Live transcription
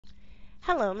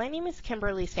Hello, my name is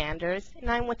Kimberly Sanders, and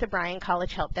I'm with the Bryan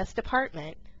College Help Desk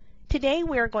Department. Today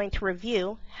we are going to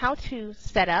review how to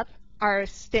set up our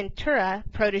Stentura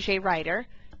Protege writer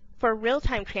for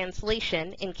real-time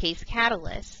translation in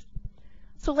caseCATalyst.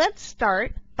 So let's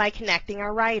start by connecting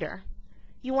our writer.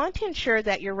 You want to ensure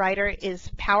that your writer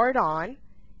is powered on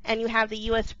and you have the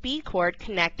USB cord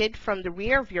connected from the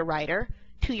rear of your writer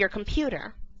to your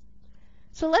computer.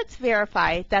 So let's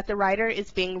verify that the writer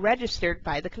is being registered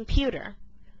by the computer.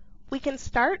 We can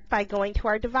start by going to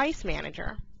our device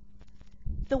manager.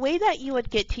 The way that you would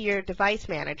get to your device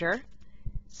manager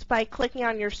is by clicking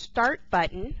on your Start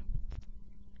button,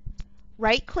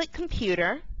 right-click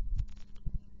Computer,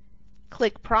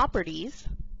 click Properties,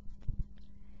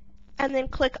 and then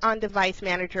click on Device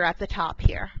Manager at the top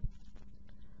here.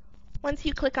 Once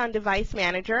you click on Device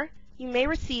Manager, you may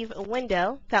receive a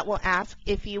window that will ask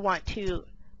if you want to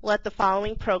let the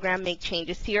following program make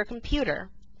changes to your computer.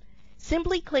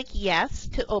 Simply click Yes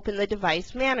to open the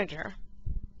Device Manager.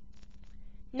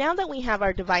 Now that we have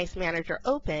our Device Manager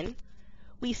open,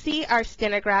 we see our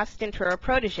Stentura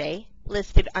Protege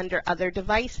listed under Other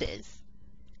Devices.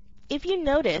 If you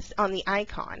notice on the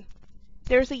icon,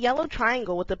 there's a yellow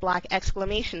triangle with a black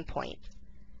exclamation point.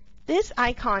 This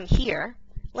icon here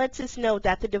lets us know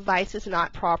that the device is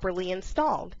not properly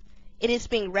installed. It is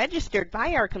being registered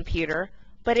by our computer,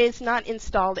 but it is not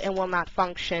installed and will not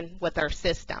function with our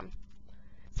system.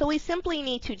 So we simply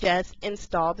need to just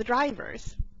install the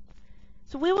drivers.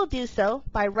 So we will do so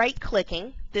by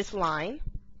right-clicking this line,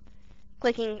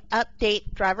 clicking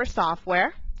Update Driver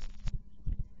Software,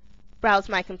 browse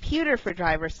my computer for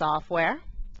driver software.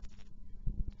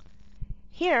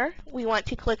 Here we want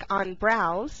to click on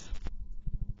Browse,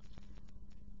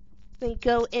 then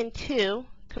go into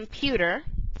Computer,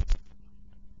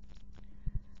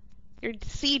 your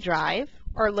C drive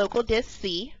or local disk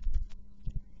C,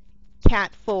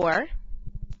 Cat4,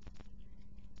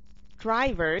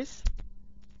 Drivers,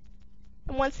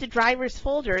 and once the Drivers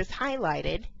folder is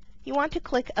highlighted, you want to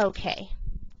click OK.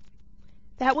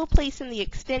 That will place in the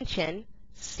extension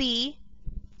C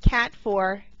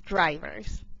Cat4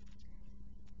 Drivers.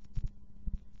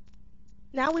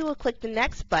 Now we will click the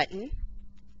next button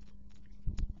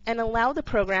and allow the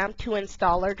program to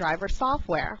install our driver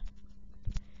software.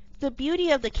 The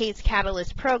beauty of the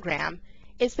caseCATalyst program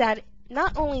is that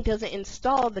not only does it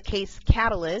install the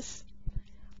caseCATalyst,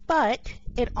 but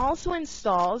it also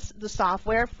installs the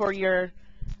software for your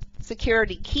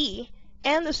security key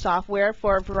and the software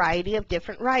for a variety of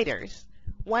different writers,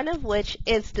 one of which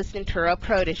is the Stentura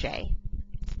Protege.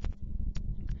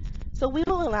 So we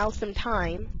will allow some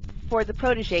time for the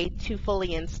Protege to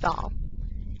fully install.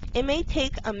 It may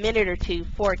take a minute or two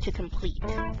for it to complete.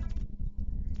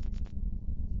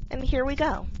 And here we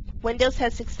go. Windows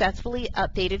has successfully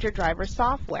updated your driver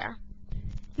software.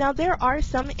 Now there are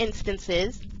some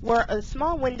instances where a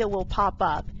small window will pop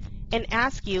up and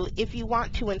ask you if you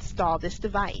want to install this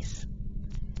device.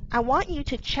 I want you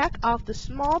to check off the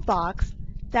small box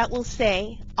that will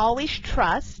say Always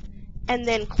Trust and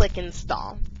then click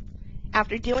Install.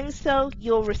 After doing so,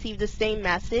 you'll receive the same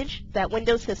message that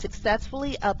Windows has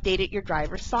successfully updated your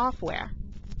driver software.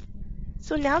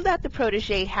 So now that the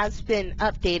Protege has been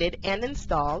updated and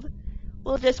installed,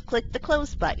 we'll just click the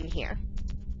Close button here.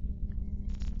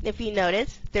 If you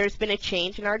notice, there's been a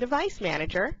change in our device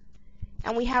manager,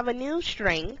 and we have a new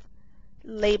string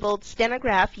labeled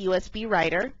Stenograph USB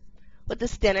Writer with the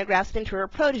Stentura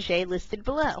Protege listed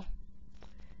below.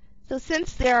 So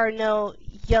since there are no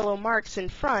yellow marks in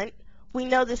front, we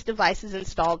know this device is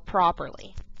installed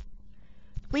properly.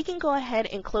 We can go ahead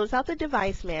and close out the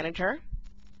device manager,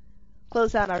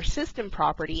 close out our system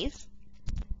properties,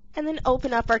 and then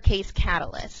open up our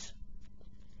caseCATalyst.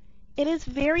 It is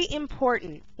very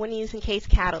important when using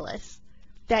caseCATalyst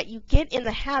that you get in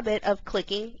the habit of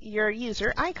clicking your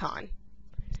user icon.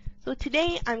 So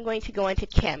today I'm going to go into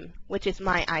Kim, which is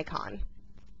my icon.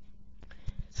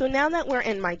 So now that we're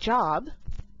in my job,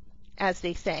 as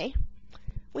they say,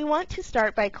 we want to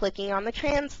start by clicking on the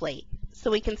Translate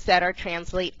so we can set our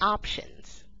translate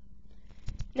options.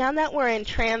 Now that we're in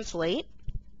Translate,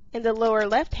 in the lower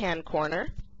left-hand corner,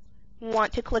 we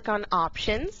want to click on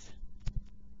Options,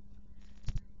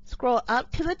 scroll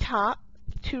up to the top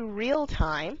to Real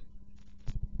Time,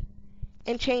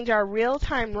 and change our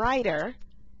real-time writer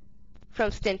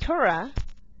from Stentura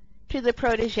to the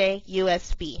Protege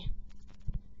USB.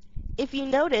 If you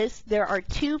notice, there are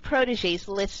two Proteges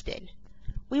listed.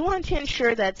 We want to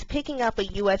ensure that it's picking up a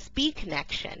USB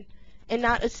connection and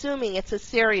not assuming it's a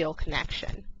serial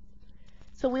connection.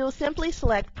 So we will simply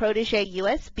select Protege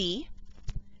USB,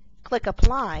 click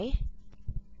Apply,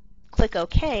 click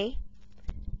OK,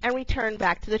 and return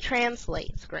back to the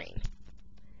translate screen.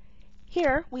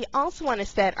 Here, we also want to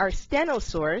set our steno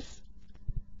source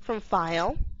from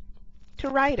File to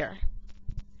Writer.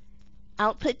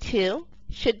 Output 2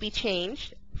 should be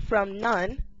changed from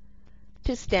None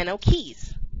to Steno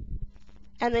Keys,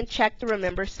 and then check the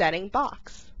Remember Setting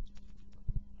box.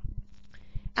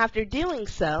 After doing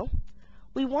so,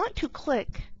 we want to click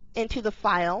into the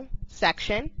File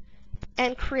section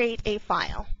and create a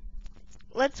file.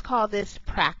 Let's call this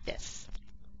Practice,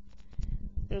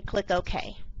 and click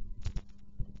OK.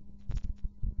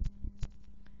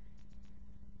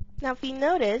 Now if you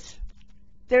notice,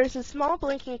 there's a small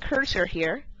blinking cursor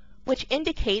here which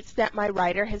indicates that my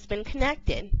writer has been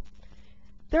connected.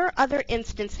 There are other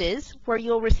instances where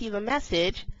you'll receive a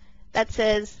message that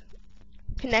says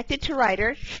connected to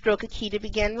writer, stroke a key to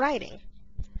begin writing.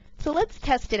 So let's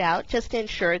test it out just to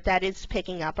ensure that it's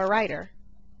picking up a writer.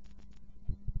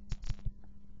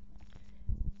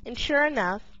 And sure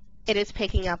enough, it is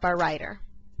picking up our writer.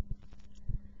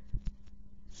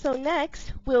 So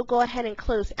next, we'll go ahead and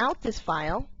close out this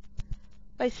file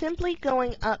by simply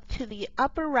going up to the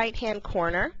upper right-hand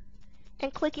corner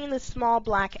and clicking the small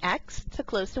black X to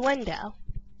close the window.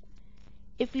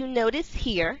 If you notice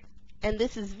here, and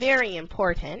this is very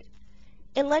important,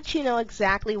 it lets you know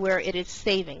exactly where it is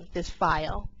saving this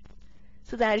file.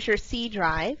 So that is your C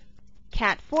drive,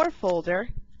 Cat4 folder,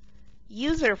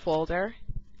 user folder,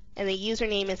 and the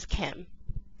username is Kim.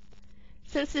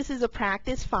 Since this is a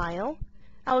practice file,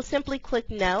 I will simply click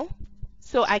No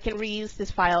so I can reuse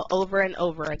this file over and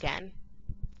over again.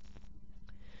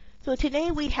 So today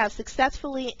we have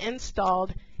successfully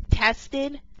installed,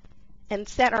 tested, and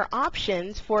set our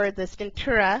options for the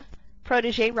Stentura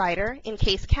Protege writer in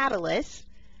caseCATalyst.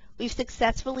 We've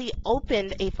successfully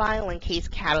opened a file in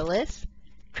caseCATalyst,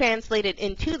 translated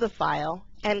into the file,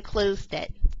 and closed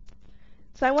it.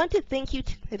 So I want to thank you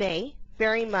today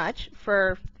very much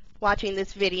for watching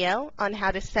this video on how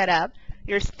to set up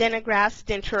your Stenograph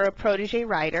Stentura Protege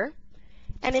writer.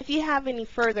 And if you have any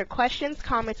further questions,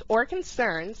 comments, or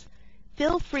concerns,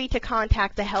 feel free to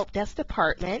contact the Help Desk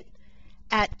Department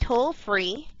at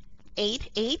toll-free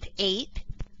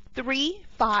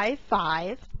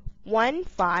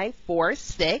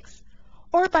 888-355-1546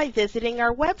 or by visiting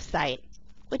our website,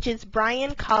 which is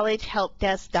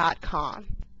bryancollegehelpdesk.com.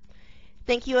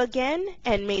 Thank you again,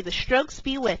 and may the strokes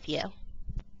be with you.